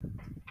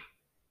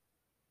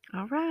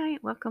All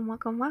right, welcome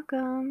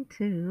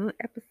to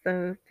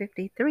episode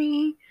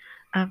 53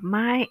 of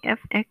My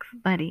FX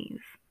Buddies.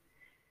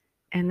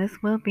 And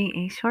this will be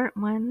a short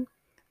one.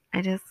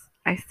 I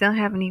still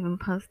haven't even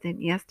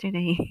posted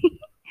yesterday,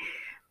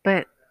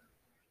 but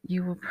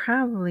you will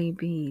probably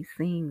be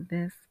seeing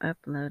this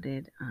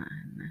uploaded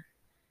on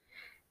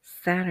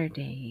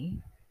Saturday,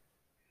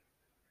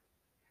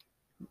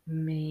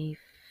 May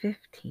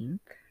 15th.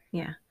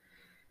 Yeah,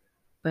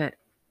 but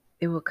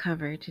it will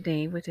cover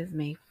today, which is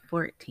May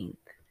 14th,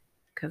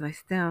 because I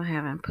still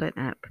haven't put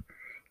up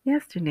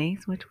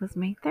yesterday's, which was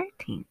May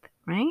 13th,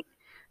 right?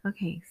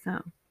 Okay,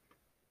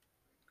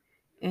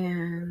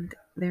 and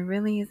there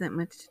really isn't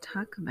much to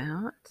talk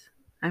about.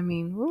 I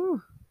mean,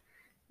 woo,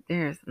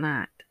 there's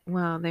not.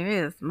 Well, there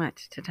is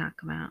much to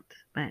talk about,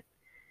 but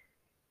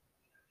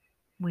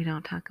we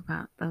don't talk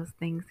about those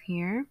things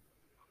here.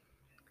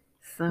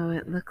 So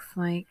it looks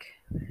like,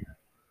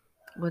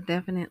 well,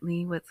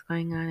 definitely what's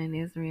going on in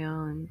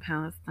Israel and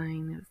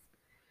Palestine is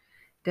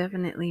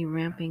definitely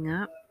ramping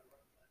up.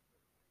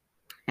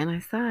 And I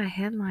saw a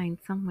headline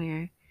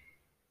somewhere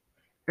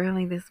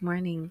early this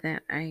morning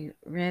that I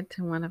read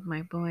to one of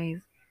my boys,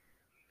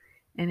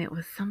 and it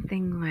was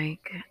something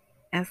like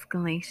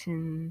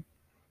escalation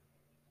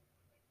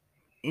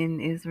in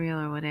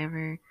Israel or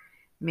whatever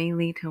may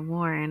lead to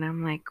war. And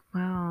I'm like,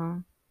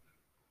 well,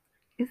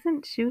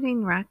 isn't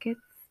shooting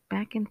rockets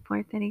back and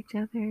forth at each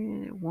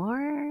other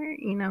war?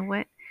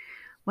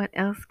 What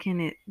else can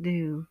it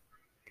do?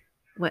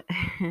 What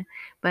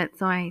but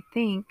so I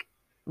think,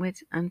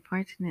 which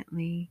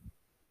unfortunately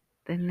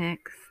the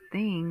next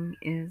thing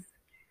is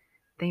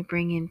they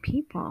bring in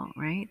people,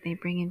 right? They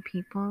bring in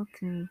people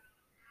to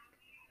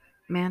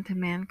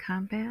man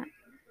combat.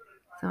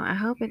 So I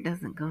hope it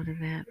doesn't go to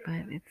that,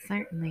 but it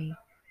certainly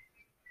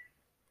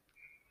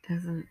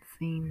doesn't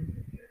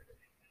seem.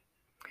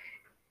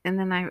 And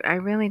then I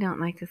really don't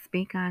like to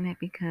speak on it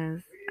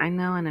because I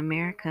know in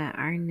America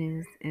our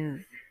news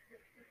is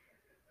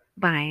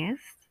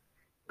biased,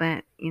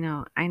 but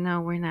I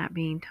know we're not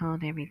being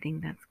told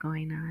everything that's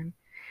going on.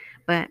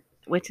 But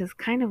which is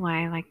kind of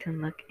why I like to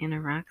look in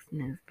Iraq's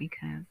news,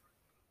 because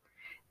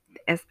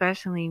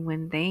especially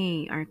when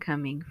they are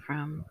coming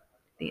from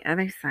the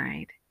other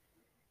side,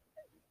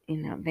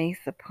 they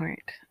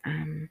support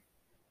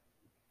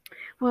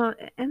well,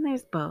 and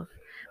there's both.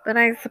 But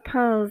I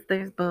suppose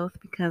there's both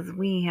because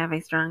we have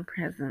a strong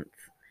presence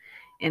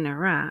in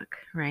Iraq,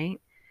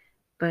 right?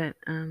 But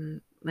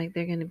like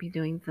they're going to be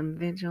doing some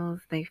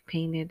vigils. They've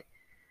painted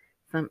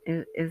some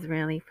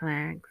Israeli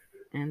flags,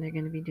 and they're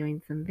going to be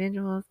doing some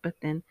vigils. But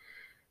then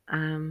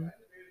um,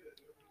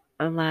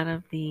 a lot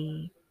of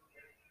the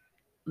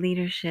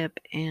leadership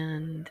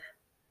and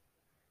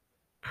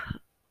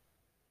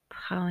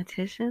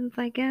politicians,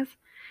 I guess,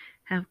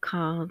 have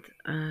called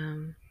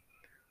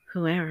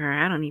whoever.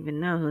 I don't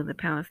even know who the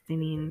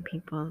Palestinian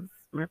people's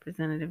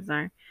representatives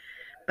are,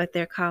 but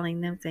they're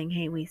calling them saying,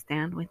 "Hey, we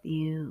stand with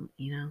you."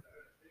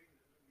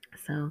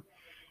 So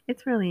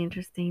it's really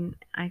interesting.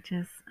 I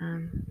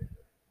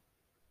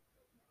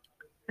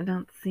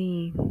don't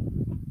see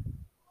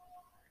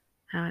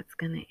how it's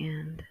going to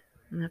end.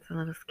 And that's a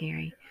little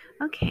scary.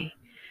 Okay.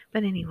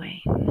 But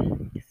anyway,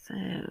 so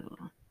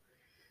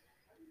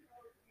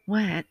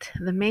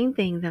the main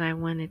thing that I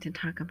wanted to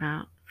talk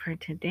about for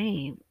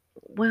today,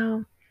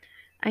 well,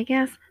 I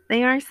guess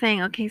they are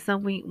saying, okay, so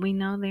we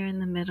know they're in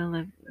the middle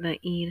of the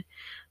Eid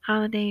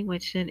holiday,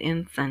 which should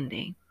end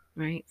Sunday,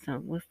 right? So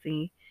we'll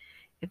see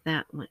if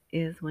that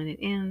is when it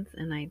ends.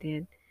 And I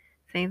did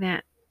say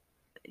that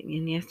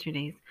in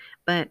yesterday's,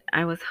 but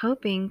I was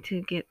hoping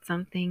to get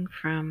something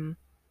from,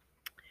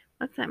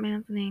 what's that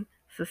man's name?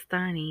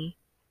 Sistani,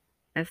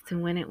 as to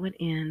when it would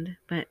end,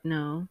 but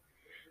no,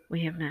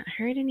 we have not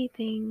heard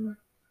anything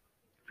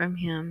from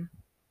him,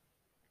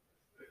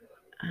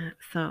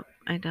 so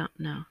I don't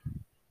know.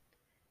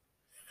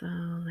 So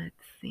let's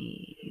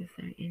see, is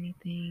there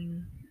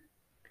anything?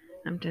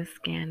 I'm just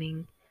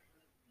scanning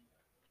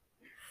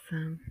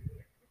some.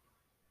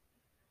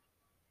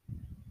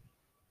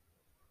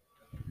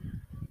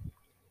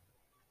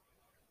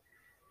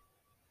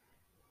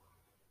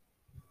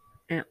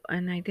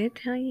 And I did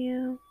tell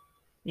you,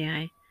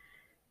 yeah,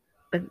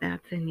 but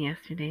that's in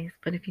yesterday's.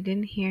 But if you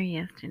didn't hear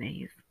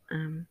yesterday's,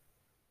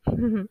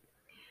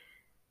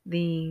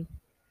 the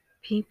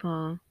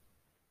people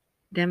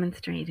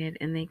demonstrated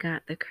and they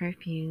got the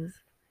curfews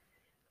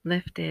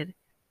lifted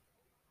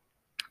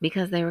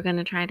because they were going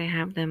to try to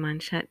have them on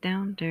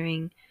shutdown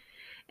during,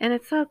 and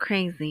it's so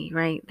crazy,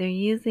 right? They're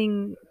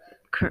using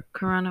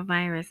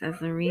coronavirus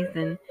as a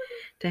reason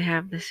to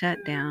have the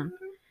shutdown.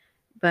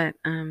 But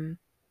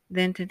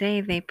then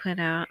today they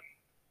put out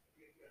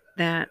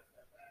that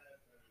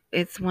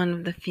it's one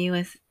of the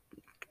fewest,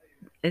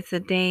 it's a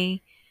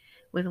day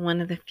with one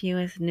of the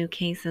fewest new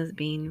cases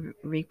being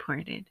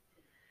reported.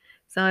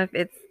 So if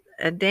it's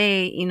a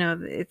day,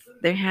 it's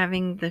they're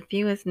having the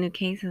fewest new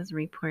cases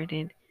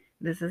reported.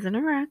 This is in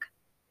Iraq.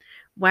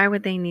 Why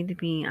would they need to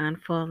be on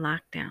full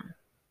lockdown?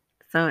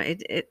 So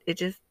it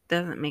just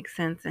doesn't make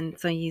sense. And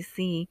so you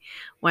see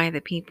why the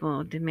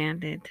people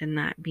demanded to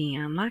not be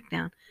on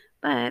lockdown.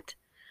 But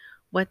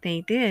what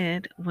they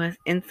did was,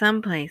 in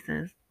some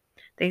places,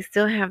 they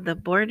still have the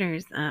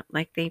borders up,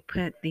 like they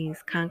put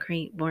these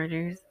concrete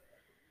borders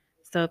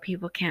so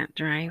people can't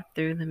drive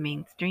through the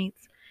main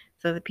streets.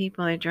 So the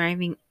people are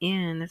driving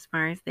in as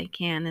far as they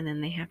can, and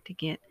then they have to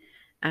get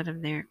out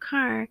of their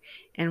car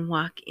and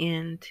walk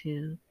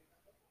into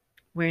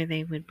where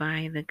they would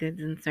buy the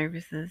goods and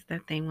services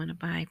that they want to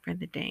buy for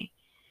the day.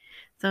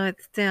 So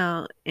it's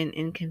still an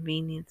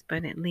inconvenience,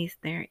 but at least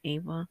they're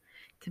able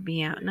to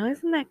be out. Now,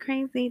 isn't that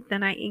crazy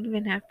that I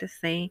even have to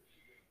say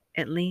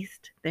at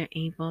least they're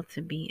able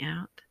to be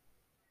out?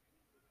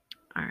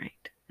 All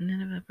right.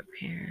 Nineveh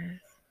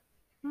prepares.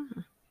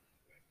 Oh,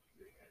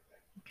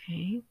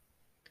 okay.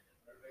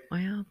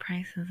 Oil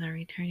prices are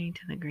returning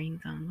to the green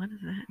zone. What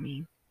does that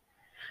mean?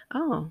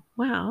 Oh,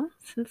 well,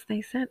 since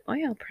they said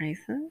oil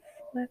prices,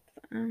 let's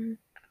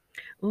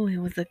oh, it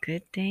was a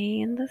good day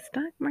in the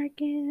stock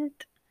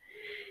market.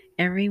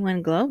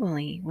 Everyone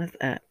globally was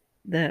up.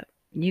 The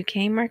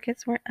UK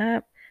markets were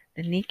up.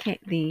 The Nikkei,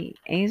 the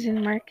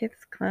Asian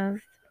markets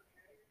closed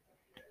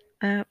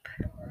up.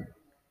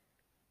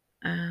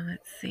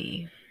 Let's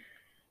see.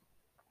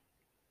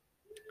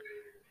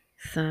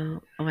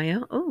 So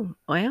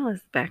oil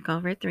is back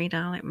over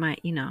 $3.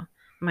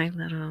 My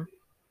little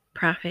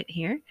profit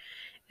here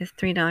is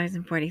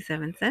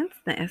 $3.47.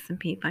 The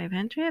S&P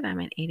 500,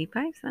 I'm at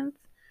 85 cents.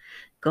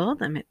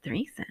 Gold, I'm at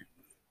 3 cents.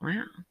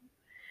 Wow.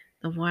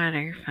 The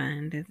water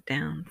fund is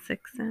down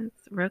 6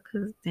 cents.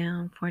 Roku's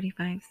down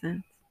 45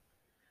 cents.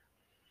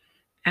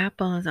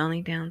 Apple is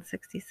only down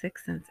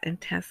 66 cents, and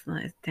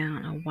Tesla is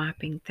down a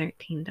whopping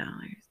 $13.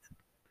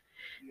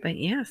 But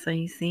yeah, so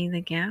you see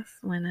the gas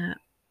went up.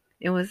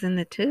 It was in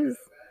the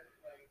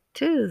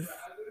twos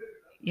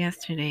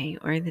yesterday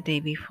or the day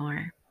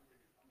before.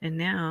 And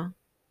now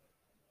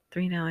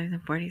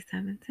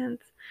 $3.47.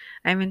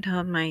 I've been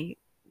told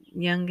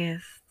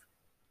youngest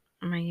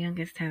my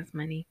youngest has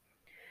money.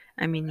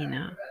 I mean,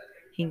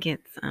 he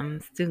gets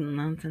student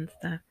loans and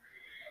stuff.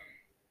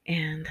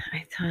 And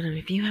I told him,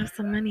 if you have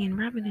some money in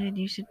Robinhood,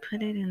 you should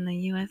put it in the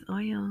U.S.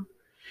 oil,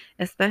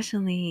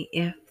 especially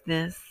if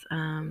the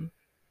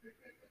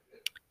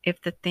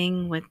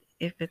thing with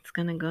if it's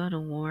gonna go to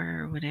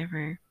war or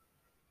whatever,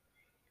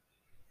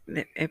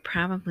 it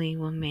probably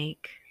will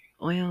make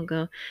oil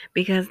go,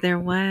 because there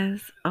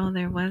was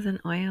an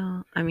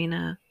oil. I mean,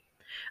 a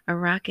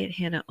rocket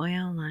hit an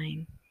oil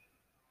line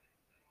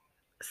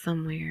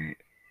somewhere,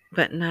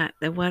 but not.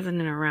 It wasn't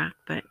in Iraq,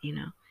 but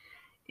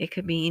it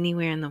could be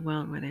anywhere in the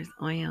world where there's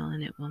oil,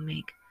 and it will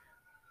make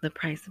the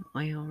price of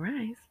oil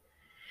rise.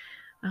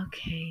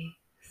 Okay,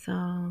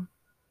 so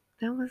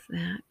that was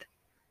that.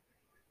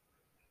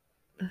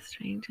 The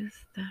strangest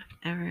stuff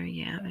ever.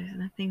 Yeah, there's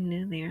nothing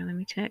new there. Let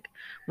me check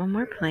one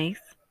more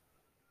place.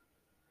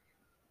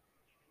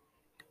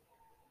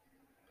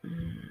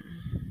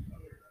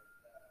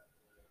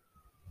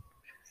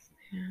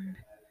 And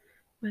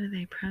what are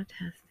they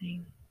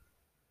protesting?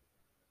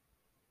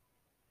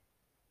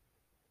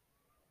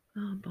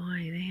 Oh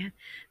boy,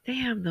 they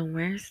have the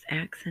worst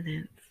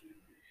accidents.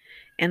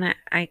 And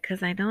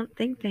cuz I don't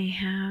think they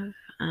have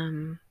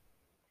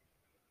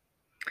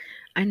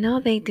I know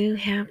they do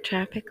have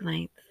traffic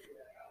lights,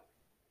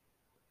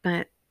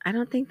 but I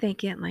don't think they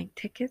get like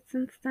tickets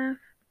and stuff.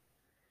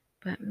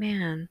 But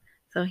man,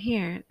 so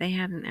here they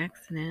had an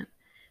accident.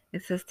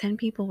 It says 10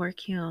 people were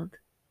killed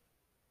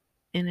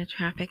in a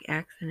traffic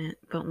accident,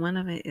 but one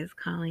of it is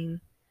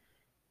calling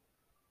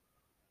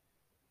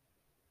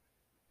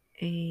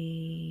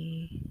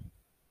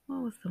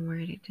what was the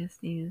word it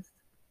just used?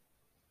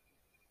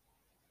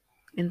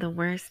 In the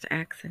worst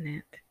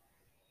accident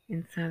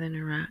in southern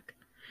Iraq.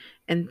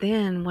 And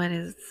then what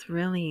is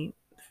really,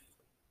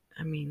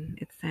 I mean,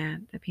 it's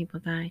sad that people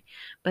die,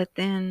 but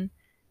then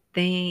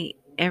they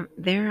have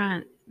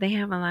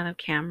a lot of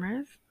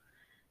cameras,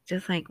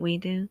 just like we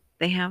do.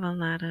 They have a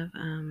lot of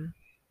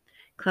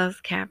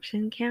closed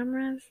caption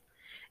cameras,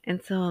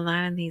 and so a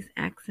lot of these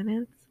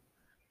accidents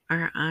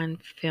are on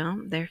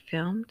film. They're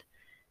filmed,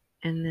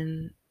 and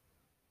then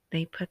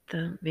they put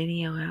the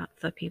video out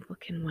so people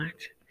can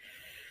watch it.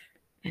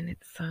 And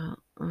it's so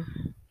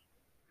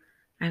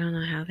I don't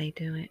know how they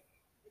do it.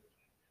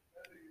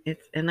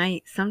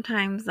 I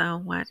sometimes I'll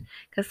watch,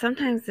 because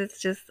sometimes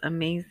it's just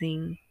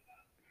amazing.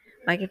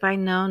 Like if I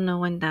know no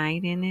one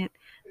died in it,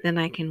 then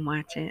I can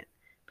watch it.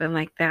 But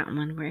like that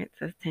one where it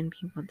says 10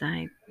 people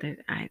died, that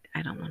I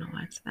don't want to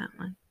watch that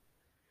one.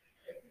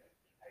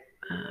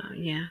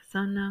 Yeah,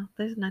 so no,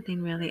 there's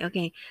nothing really.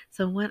 Okay,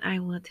 so what I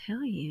will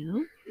tell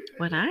you,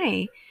 what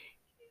I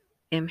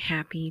am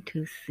happy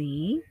to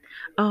see.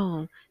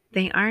 Oh,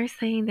 they are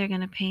saying they're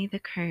going to pay the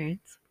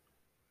Kurds.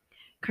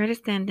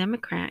 Kurdistan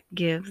Democrat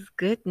gives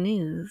good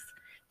news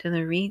to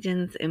the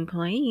region's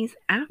employees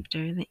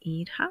after the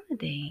Eid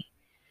holiday.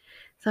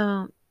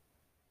 So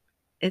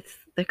it's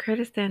the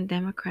Kurdistan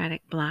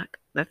Democratic Bloc.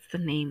 That's the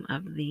name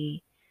of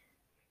the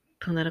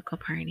political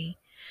party.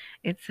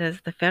 It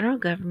says the federal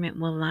government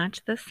will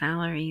launch the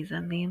salaries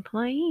of the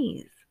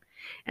employees.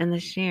 and the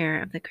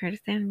share of the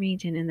Kurdistan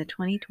region in the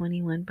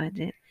 2021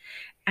 budget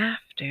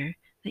after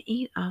the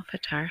Eid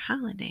al-Fitr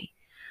holiday.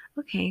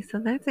 Okay, so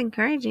that's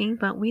encouraging,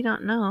 but we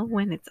don't know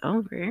when it's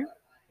over,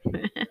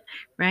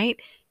 right?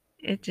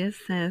 It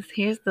just says,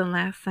 here's the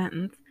last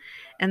sentence.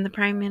 And the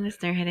prime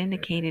minister had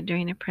indicated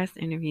during a press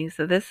interview,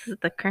 so this is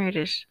the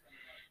Kurdish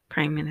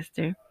prime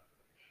minister.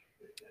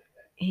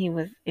 He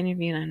was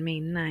interviewed on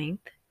May 9th,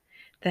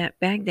 that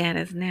Baghdad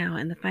is now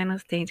in the final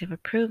stage of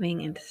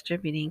approving and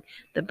distributing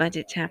the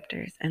budget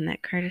chapters, and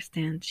that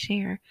Kurdistan's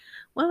share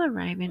will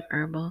arrive in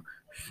Erbil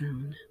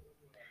soon.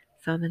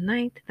 So the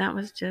 9th, that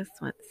was just,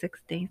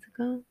 6 days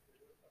ago?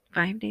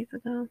 5 days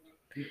ago?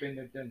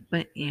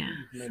 But yeah,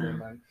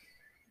 so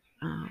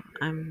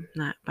I'm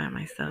not by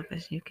myself,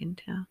 as you can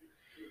tell.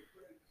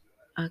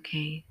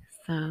 Okay,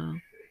 so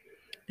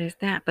there's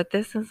that. But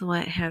this is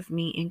what has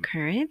me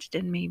encouraged,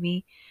 and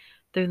maybe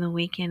through the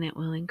weekend it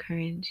will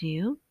encourage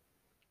you.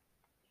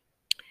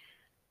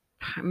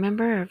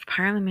 Member of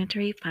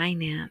Parliamentary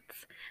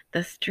Finance,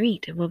 the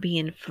street will be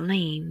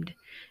inflamed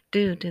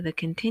due to the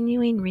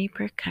continuing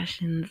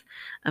repercussions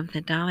of the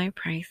dollar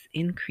price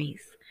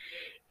increase.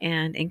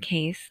 And in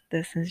case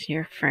this is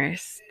your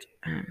first,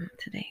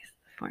 today's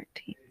the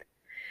 14th.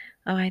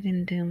 Oh, I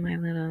didn't do my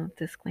little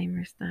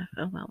disclaimer stuff.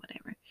 Oh, well,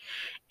 whatever.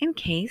 In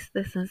case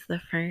this is the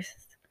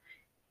first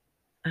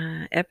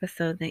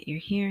episode that you're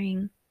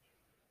hearing,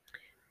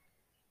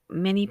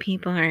 many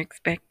people are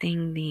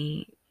expecting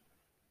the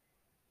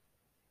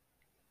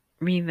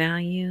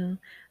revalue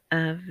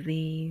of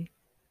the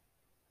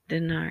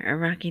dinar,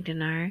 Iraqi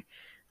dinar,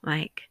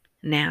 like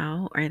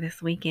now or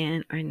this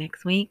weekend or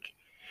next week,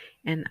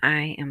 and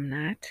I am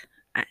not.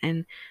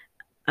 And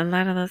a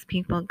lot of those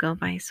people go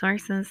by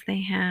sources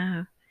they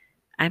have.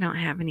 I don't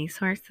have any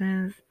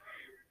sources.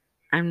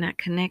 I'm not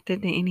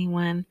connected to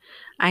anyone.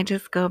 I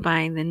just go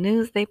by the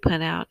news they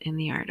put out in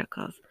the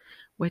articles,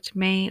 which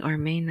may or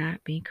may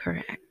not be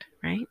correct,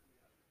 right?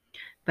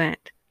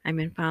 But I've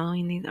been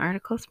following these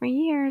articles for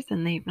years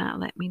and they've not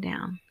let me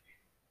down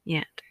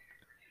yet.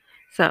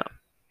 So,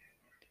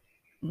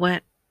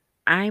 what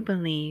I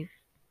believe,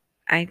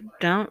 I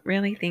don't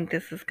really think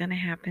this is going to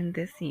happen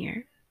this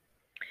year,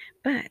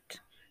 but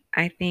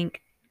I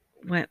think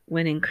what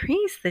would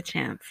increase the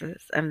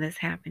chances of this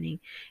happening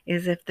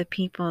is if the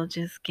people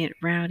just get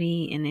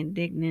rowdy and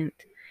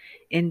indignant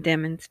in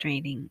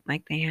demonstrating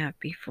like they have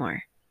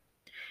before.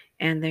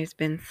 And there's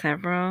been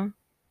several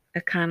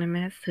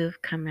economists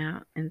who've come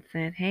out and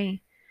said,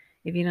 hey,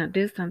 if you don't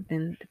do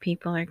something, the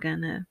people are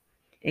going to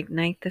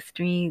ignite the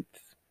streets.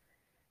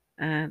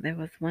 There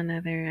was one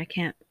other, I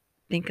can't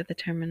think of the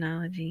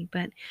terminology,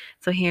 but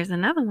so here's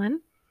another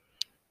one.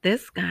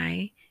 This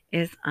guy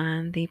is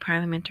on the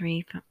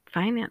Parliamentary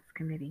Finance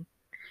Committee,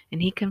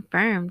 and he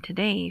confirmed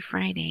today,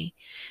 Friday,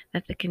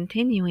 that the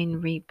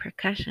continuing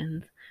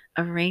repercussions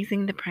of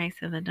raising the price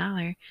of the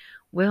dollar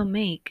will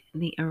make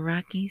the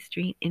Iraqi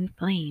street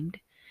inflamed,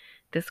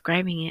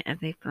 describing it as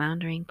a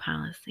floundering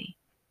policy.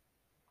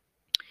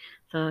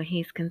 So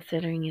he's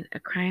considering it a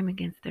crime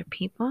against their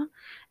people,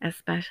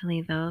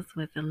 especially those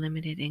with a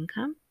limited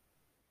income.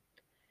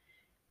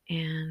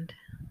 And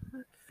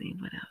let's see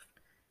what else.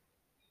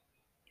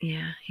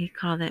 Yeah, he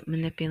called it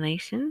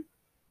manipulation.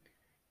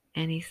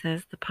 And he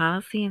says the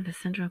policy of the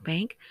central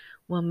bank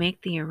will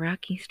make the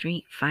Iraqi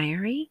street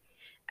fiery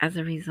as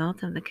a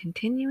result of the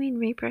continuing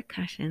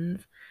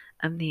repercussions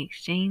of the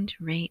exchange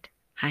rate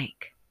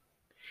hike.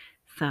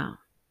 So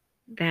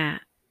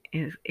that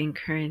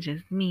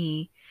encourages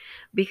me,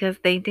 because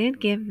they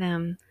did give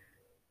them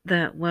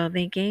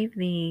they gave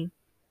the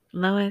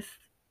lowest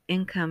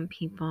income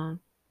people,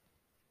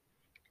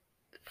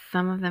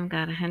 some of them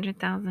got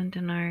 100,000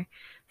 dinar,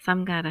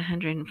 some got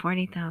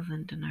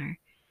 140,000 dinar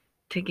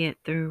to get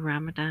through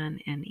Ramadan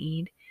and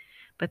Eid,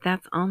 but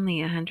that's only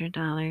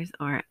 $100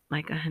 or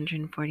like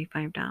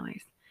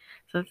 $145.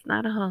 So it's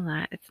not a whole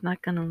lot. It's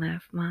not going to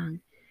last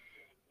long.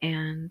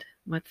 And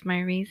what's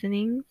my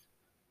reasonings?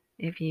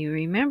 If you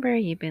remember,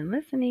 you've been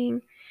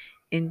listening,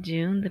 in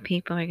June, the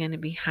people are going to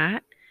be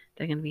hot,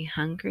 they're going to be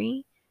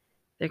hungry,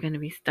 they're going to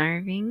be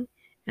starving,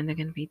 and they're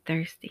going to be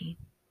thirsty.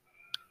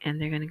 And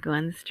they're going to go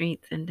on the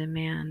streets and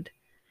demand,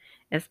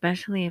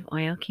 especially if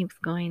oil keeps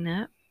going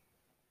up.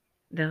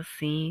 They'll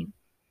see,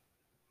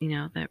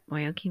 that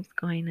oil keeps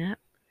going up.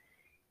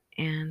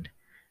 And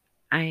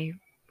I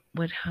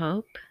would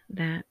hope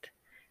that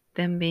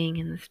them being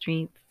in the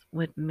streets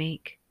would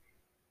make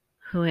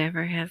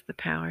whoever has the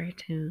power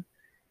to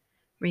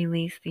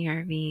release the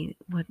RV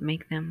would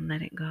make them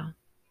let it go.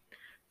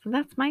 So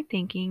that's my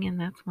thinking, and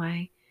that's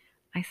why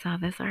I saw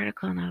this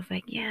article and I was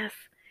like, yes,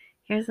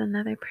 here's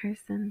another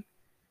person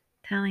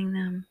telling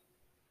them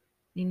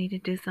you need to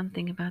do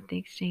something about the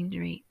exchange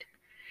rate.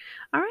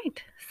 All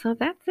right, so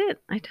that's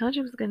it. I told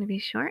you it was going to be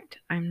short.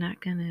 I'm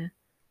not going to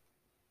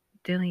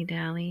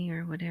dilly-dally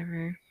or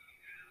whatever,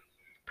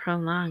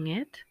 prolong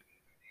it.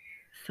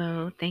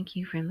 So thank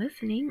you for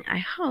listening. I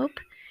hope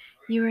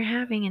you are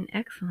having an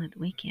excellent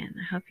weekend.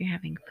 I hope you're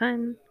having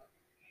fun.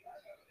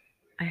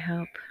 I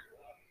hope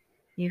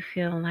you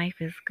feel life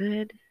is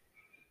good,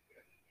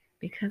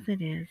 because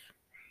it is.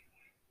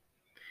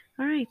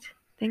 All right.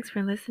 Thanks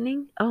for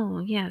listening. Oh,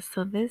 yes.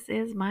 So this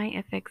is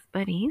my FX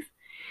Buddies.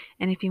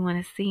 And if you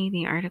want to see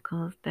the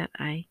articles that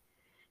I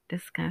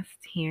discussed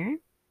here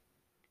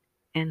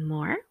and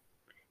more,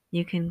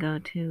 you can go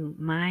to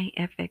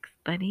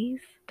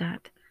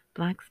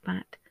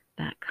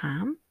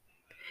myfxbuddies.blogspot.com.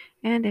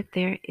 And if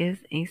there is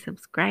a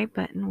subscribe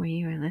button where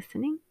you are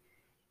listening,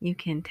 you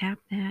can tap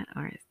that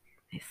or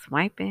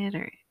swipe it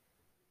or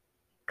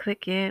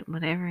click it,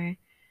 whatever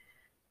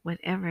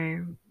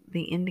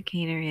the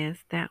indicator is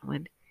that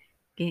would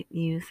get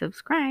you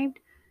subscribed.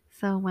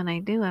 So when I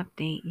do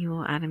update, you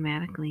will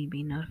automatically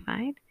be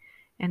notified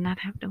and not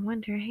have to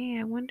wonder, hey,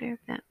 I wonder if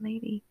that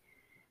lady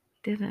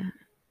did a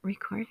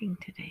recording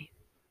today.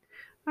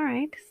 All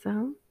right,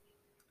 so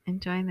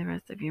enjoy the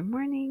rest of your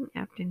morning,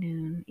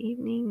 afternoon,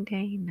 evening,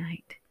 day,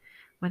 night,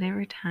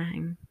 whatever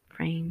time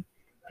frame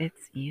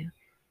fits you.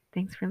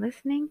 Thanks for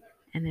listening,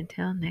 and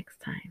until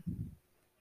next time.